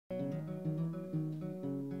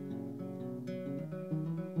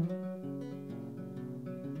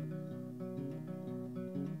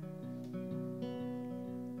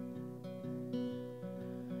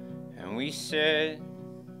we sit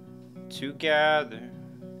together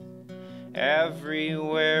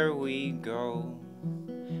everywhere we go,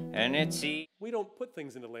 and it's easy. We don't put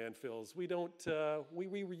things into landfills. We don't,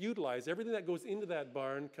 we reutilize. Everything that goes into that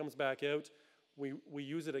barn comes back out. We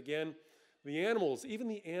use it again. The animals, even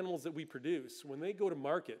the animals that we produce, when they go to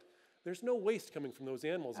market, there's no waste coming from those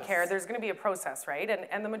animals. There's going to be a process, right?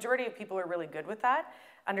 And the majority of people are really good with that,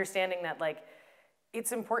 understanding that like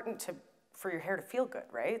it's important for your hair to feel good,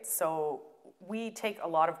 right? So we take a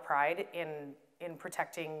lot of pride in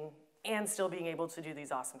protecting and still being able to do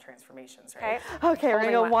these awesome transformations, right? Okay, we're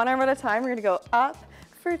gonna go one arm at a time. We're gonna go up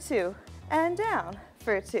for 2 and down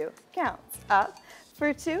for 2. Counts. Up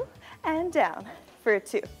for 2 and down for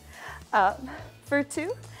 2. Up for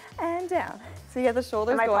 2 and down. So you have the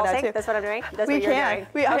shoulders going out too. That's what I'm doing? That's we what you're can.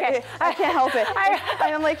 doing? Okay. I can't help it.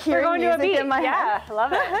 I'm like hearing music in my head. Yeah,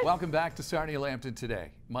 love it. Welcome back to Sarnia Lambton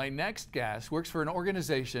Today. My next guest works for an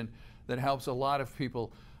organization that helps a lot of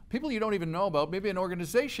people you don't even know about, maybe an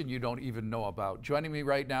organization you don't even know about. Joining me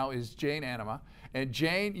right now is Jane Anima. And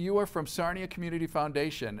Jane, you are from Sarnia Community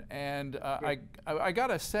Foundation. And I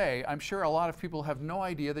gotta say, I'm sure a lot of people have no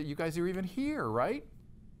idea that you guys are even here, right?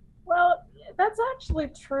 Well, that's actually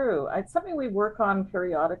true. It's something we work on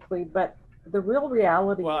periodically, but the real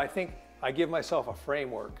reality... Well, I think I give myself a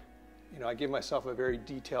framework. You know, I give myself a very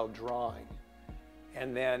detailed drawing.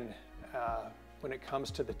 And then when it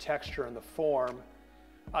comes to the texture and the form,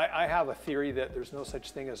 I have a theory that there's no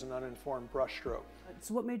such thing as an uninformed brushstroke.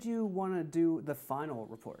 So what made you want to do the final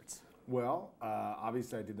reports? Well,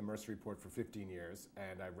 obviously I did the Mercer Report for 15 years,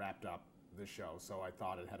 and I wrapped up the show, so I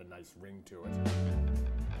thought it had a nice ring to it.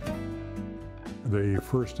 The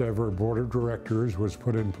first ever board of directors was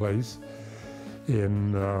put in place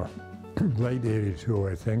in late '82,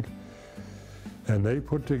 I think, and they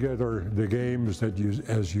put together the games that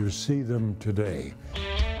as you see them today.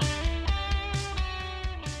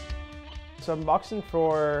 So I've been boxing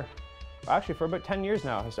for about 10 years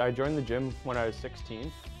now. I joined the gym when I was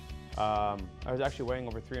 16. I was actually weighing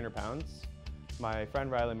over 300 pounds. My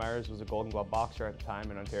friend Riley Myers was a Golden Glove boxer at the time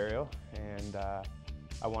in Ontario, and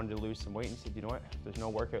I wanted to lose some weight and said, you know what, there's no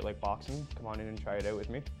workout like boxing, come on in and try it out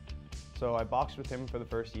with me. So I boxed with him for the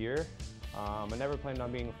first year. I never planned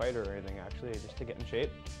on being a fighter or anything actually, just to get in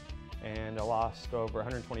shape. And I lost over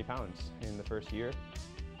 120 pounds in the first year.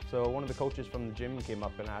 So one of the coaches from the gym came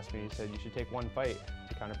up and asked me, he said, you should take one fight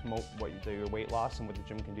to kind of promote your weight loss and what the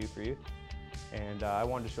gym can do for you. And I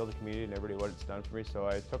wanted to show the community and everybody what it's done for me, so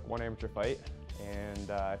I took one amateur fight,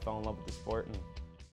 and I fell in love with the sport, and